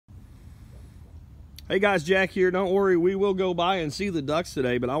Hey guys, Jack here. Don't worry, we will go by and see the ducks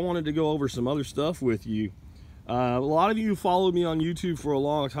today, but I wanted to go over some other stuff with you. A lot of you followed me on YouTube for a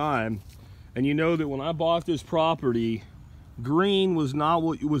long time, and you know that when I bought this property, green was not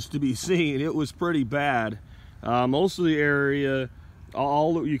what was to be seen. It was pretty bad. Most of the area,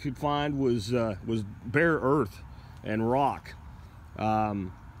 all that you could find was bare earth and rock.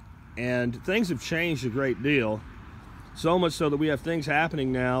 And things have changed a great deal. So much so that we have things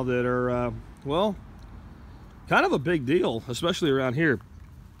happening now that are, well, kind of a big deal, especially around here.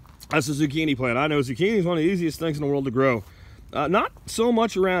 That's a zucchini plant. I know zucchini is one of the easiest things in the world to grow. Not so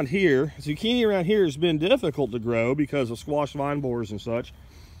much around here. Zucchini around here has been difficult to grow because of squash vine borers and such.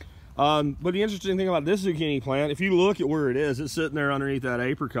 But the interesting thing about this zucchini plant, if you look at where it is, it's sitting there underneath that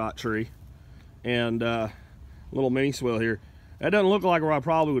apricot tree and little mini swale here. That doesn't look like where I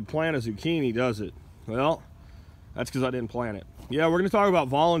probably would plant a zucchini, does it? Well, that's because I didn't plant it. Yeah, we're going to talk about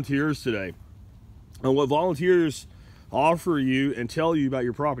volunteers today and what volunteers offer you and tell you about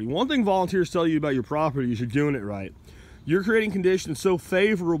your property. One thing volunteers tell you about your property is you're doing it right. You're creating conditions so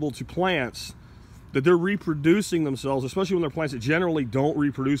favorable to plants that they're reproducing themselves, especially when they're plants that generally don't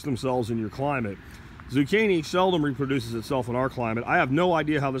reproduce themselves in your climate. Zucchini seldom reproduces itself in our climate. I have no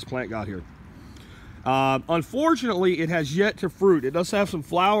idea how this plant got here. Unfortunately, it has yet to fruit. It does have some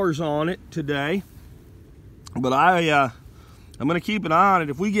flowers on it today, but I'm going to keep an eye on it.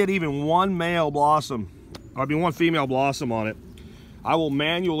 If we get even one male blossom, one female blossom on it, I will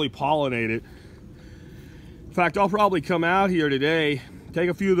manually pollinate it. In fact, I'll probably come out here today, take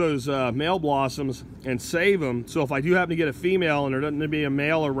a few of those male blossoms and save them. So if I do happen to get a female and there doesn't be a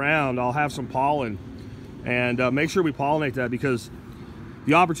male around, I'll have some pollen and make sure we pollinate that, because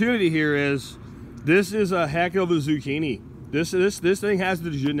the opportunity here is, this is a heck of a zucchini. This thing has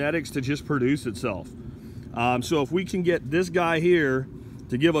the genetics to just produce itself. So if we can get this guy here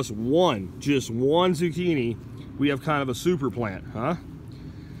to give us just one zucchini, we have kind of a super plant, huh?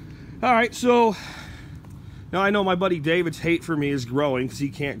 All right, so now I know my buddy David's hate for me is growing because he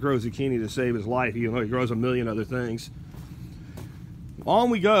can't grow zucchini to save his life, even though he grows a million other things. On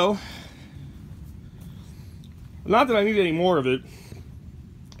we go. Not that I need any more of it,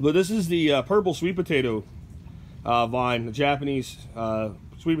 but this is the purple sweet potato vine, the Japanese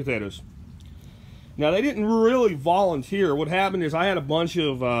sweet potatoes. Now, they didn't really volunteer. What happened is I had a bunch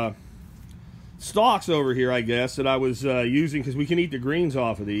of stalks over here, I guess, that I was using because we can eat the greens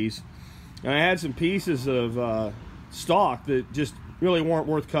off of these. And I had some pieces of stalk that just really weren't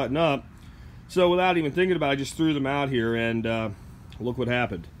worth cutting up. So without even thinking about it, I just threw them out here, and look what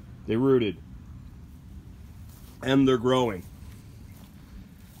happened. They rooted. And they're growing.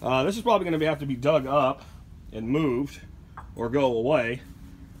 This is probably going to have to be dug up and moved or go away.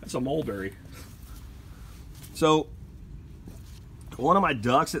 That's a mulberry. So one of my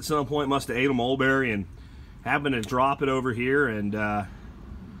ducks at some point must have ate a mulberry and happened to drop it over here, and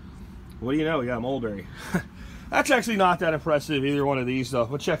what do you know, we got a mulberry. That's actually not that impressive, either one of these though.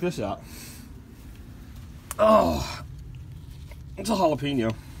 But check this out. Oh, it's a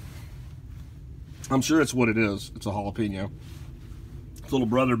jalapeno. I'm sure it's what it is. It's a jalapeno. His little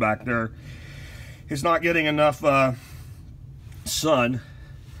brother back there is not getting enough sun.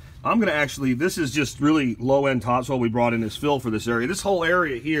 I'm gonna actually, this is just really low-end topsoil we brought in as fill for this area. This whole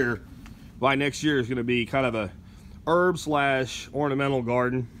area here by next year is gonna be kind of a herb / ornamental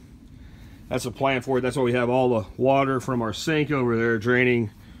garden. That's a plan for it. That's why we have all the water from our sink over there draining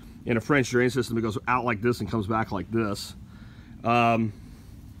in a French drain system that goes out like this and comes back like this. But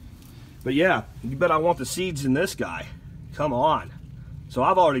yeah, you bet I want the seeds in this guy. Come on. So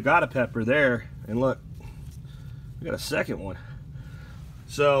I've already got a pepper there, and look, we got a second one.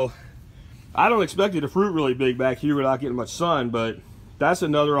 So I don't expect it to fruit really big back here without getting much sun, but that's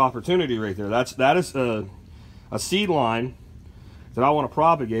another opportunity right there. That is a seed line that I want to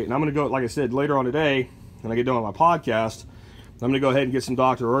propagate, and I'm going to go, like I said, later on today when I get done with my podcast, I'm going to go ahead and get some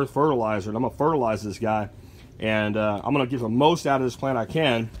Dr. Earth fertilizer, and I'm going to fertilize this guy, and I'm going to get the most out of this plant I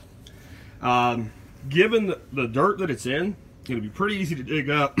can. Given the dirt that it's in, it'll be pretty easy to dig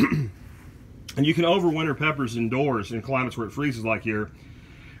up, and you can overwinter peppers indoors in climates where it freezes like here.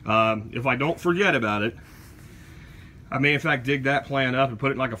 If I don't forget about it, I may in fact dig that plant up and put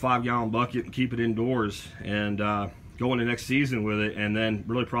it in like a 5-gallon bucket and keep it indoors, and go into next season with it, and then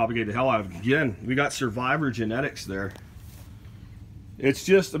really propagate the hell out of it. Again, we got survivor genetics there. It's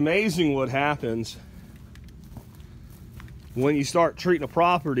just amazing what happens when you start treating a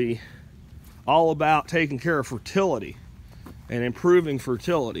property all about taking care of fertility and improving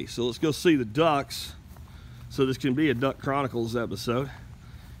fertility. So let's go see the ducks, so this can be a Duck Chronicles episode.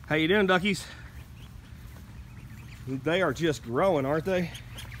 How you doing, duckies? They are just growing, aren't they?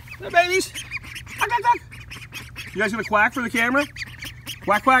 There, babies. Quack, quack, quack. You guys gonna quack for the camera?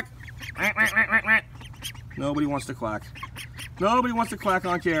 Quack, quack. Nobody wants to quack. Nobody wants to quack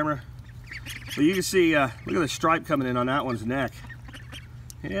on camera. But you can see, look at the stripe coming in on that one's neck.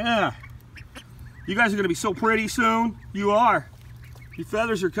 Yeah. You guys are gonna be so pretty soon. You are. Your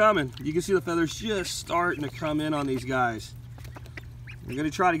feathers are coming. You can see the feathers just starting to come in on these guys. We're going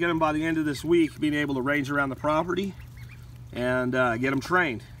to try to get them by the end of this week, being able to range around the property and get them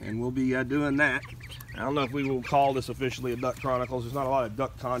trained. And we'll be doing that. I don't know if we will call this officially a Duck Chronicles. There's not a lot of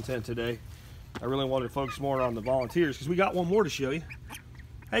duck content today. I really wanted to focus more on the volunteers because we got one more to show you.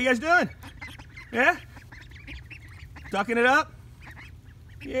 How you guys doing? Yeah? Ducking it up?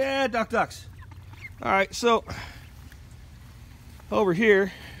 Yeah, ducks. All right, so over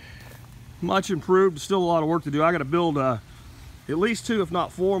here, much improved, still a lot of work to do. I got to build at least 2, if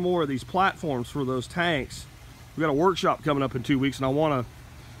not 4 more of these platforms for those tanks. We got a workshop coming up in 2 weeks, and I want to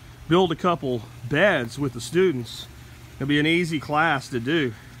build a couple beds with the students. It'll be an easy class to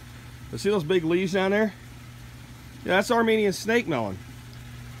do. You see those big leaves down there? Yeah, that's Armenian snake melon.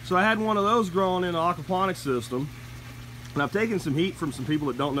 So I had one of those growing in an aquaponics system, and I've taken some heat from some people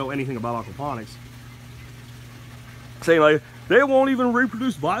that don't know anything about aquaponics, saying like, they won't even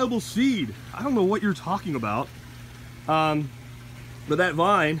reproduce viable seed. I don't know what you're talking about. But that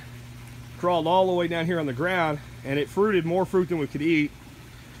vine crawled all the way down here on the ground, and it fruited more fruit than we could eat.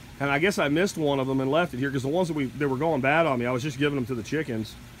 And I guess I missed one of them and left it here because the ones that they were going bad on me, I was just giving them to the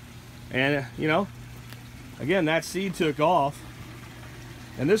chickens. And you know, again, that seed took off.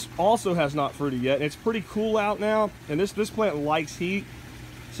 And this also has not fruited yet. It's pretty cool out now, and this plant likes heat.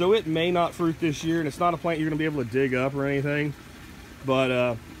 So it may not fruit this year, and it's not a plant you're going to be able to dig up or anything.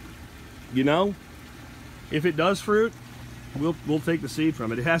 But, you know, if it does fruit, we'll take the seed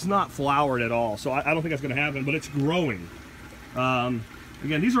from it. It has not flowered at all, so I don't think that's going to happen, but it's growing. Again,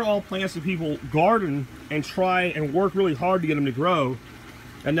 these are all plants that people garden and try and work really hard to get them to grow.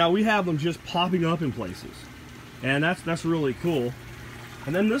 And now we have them just popping up in places. And that's really cool.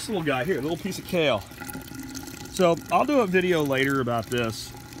 And then this little guy here, a little piece of kale. So I'll do a video later about this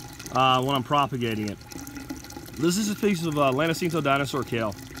when I'm propagating it. This is a piece of Lanacino dinosaur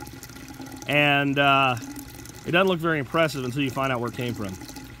kale. And it doesn't look very impressive until you find out where it came from.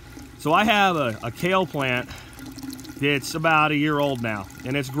 So I have a kale plant that's about a year old now.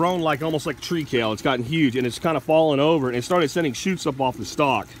 And it's grown like almost like tree kale. It's gotten huge and it's kind of fallen over and it started sending shoots up off the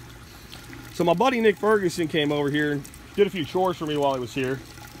stalk. So my buddy Nick Ferguson came over here and did a few chores for me while he was here.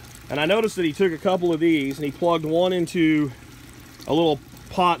 And I noticed that he took a couple of these and he plugged one into a little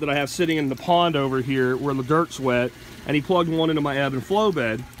pot that I have sitting in the pond over here where the dirt's wet, and he plugged one into my ebb and flow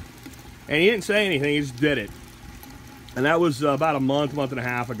bed. And he didn't say anything, he just did it. And that was about a month and a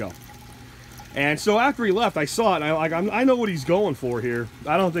half ago. And so after he left, I saw it, and I know what he's going for here.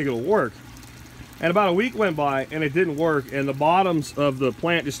 I don't think it'll work. And about a week went by, and it didn't work, and the bottoms of the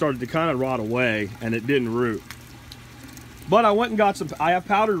plant just started to kind of rot away, and it didn't root. But I went and got some, I have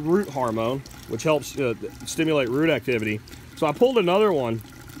powdered root hormone, which helps stimulate root activity. So I pulled another one,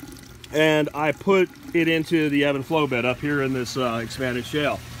 and I put it into the ebb and flow bed up here in this expanded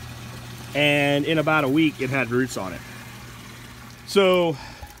shale. And in about a week, it had roots on it. So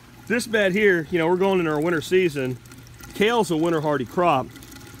this bed here, you know, we're going into our winter season. Kale's a winter hardy crop.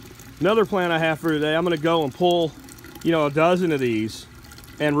 Another plant I have for today, I'm gonna go and pull, you know, a dozen of these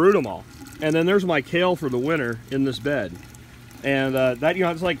and root them all. And then there's my kale for the winter in this bed. And that, you know,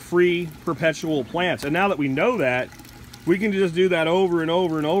 it's like free perpetual plants. And now that we know that, we can just do that over and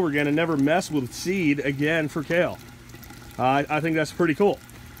over and over again and never mess with seed again for kale. I think that's pretty cool.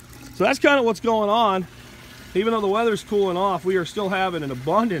 So that's kind of what's going on. Even though the weather's cooling off, we are still having an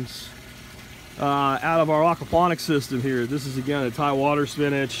abundance out of our aquaponics system here. This is, again, a Thai water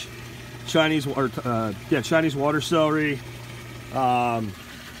spinach, Chinese water celery. Got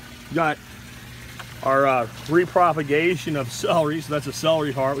our repropagation of celery, so that's a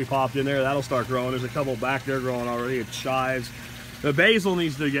celery heart we popped in there. That'll start growing. There's a couple back there growing already. It chives. The basil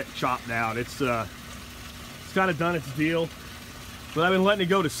needs to get chopped down. It's kind of done its deal. But I've been letting it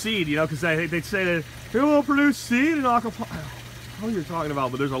go to seed, you know, because they'd say that it will produce seed in aquaponics. I don't know what you're talking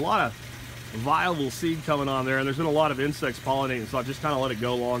about, but there's a lot of viable seed coming on there, and there's been a lot of insects pollinating, so I just kind of let it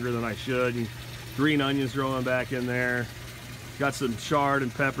go longer than I should. And green onions growing back in there. Got some chard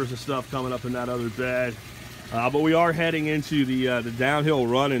and peppers and stuff coming up in that other bed. But we are heading into the downhill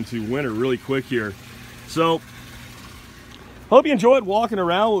run into winter really quick here. So, hope you enjoyed walking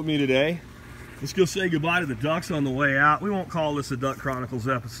around with me today. Let's go say goodbye to the ducks on the way out. We won't call this a Duck Chronicles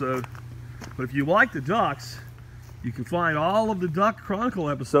episode. But if you like the ducks, you can find all of the Duck Chronicle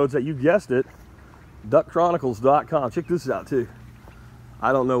episodes that you guessed it, duckchronicles.com. Check this out too.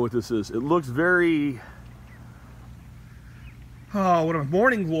 I don't know what this is. It looks very, oh, what a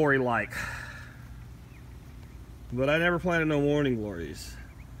morning glory like. But I never planted no morning glories.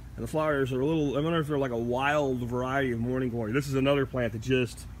 And the flowers are a little, I wonder if they're like a wild variety of morning glory. This is another plant that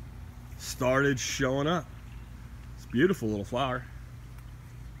just started showing up. It's a beautiful little flower.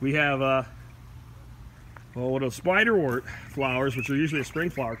 We have, well, what are spiderwort flowers, which are usually a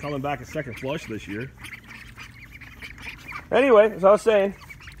spring flower, coming back a second flush this year. Anyway, as I was saying,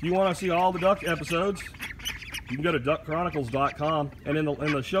 if you want to see all the duck episodes, you can go to duckchronicles.com, and in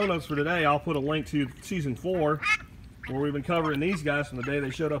the show notes for today, I'll put a link to season 4, where we've been covering these guys from the day they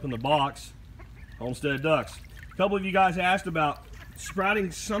showed up in the box, homestead ducks. A couple of you guys asked about sprouting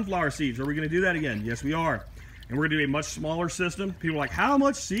sunflower seeds. Are we going to do that again? Yes, we are. And we're going to do a much smaller system. People are like, how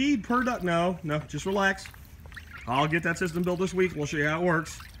much seed per duck? No, just relax. I'll get that system built this week. We'll show you how it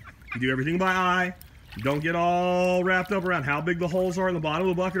works. You do everything by eye. You don't get all wrapped up around how big the holes are in the bottom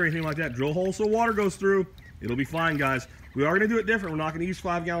of the bucket or anything like that. Drill holes so water goes through. It'll be fine, guys. We are going to do it different. We're not going to use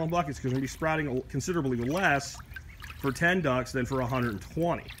 5-gallon buckets because we're going to be sprouting considerably less for 10 ducks than for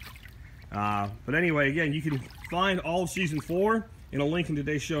 120. But anyway, again, you can find all of season 4 in a link in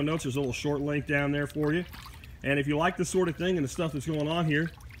today's show notes. There's a little short link down there for you. And if you like this sort of thing and the stuff that's going on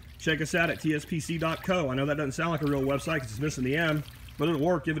here, check us out at tspc.co. I know that doesn't sound like a real website because it's missing the M, but it'll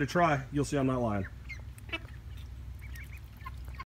work. Give it a try. You'll see I'm not lying.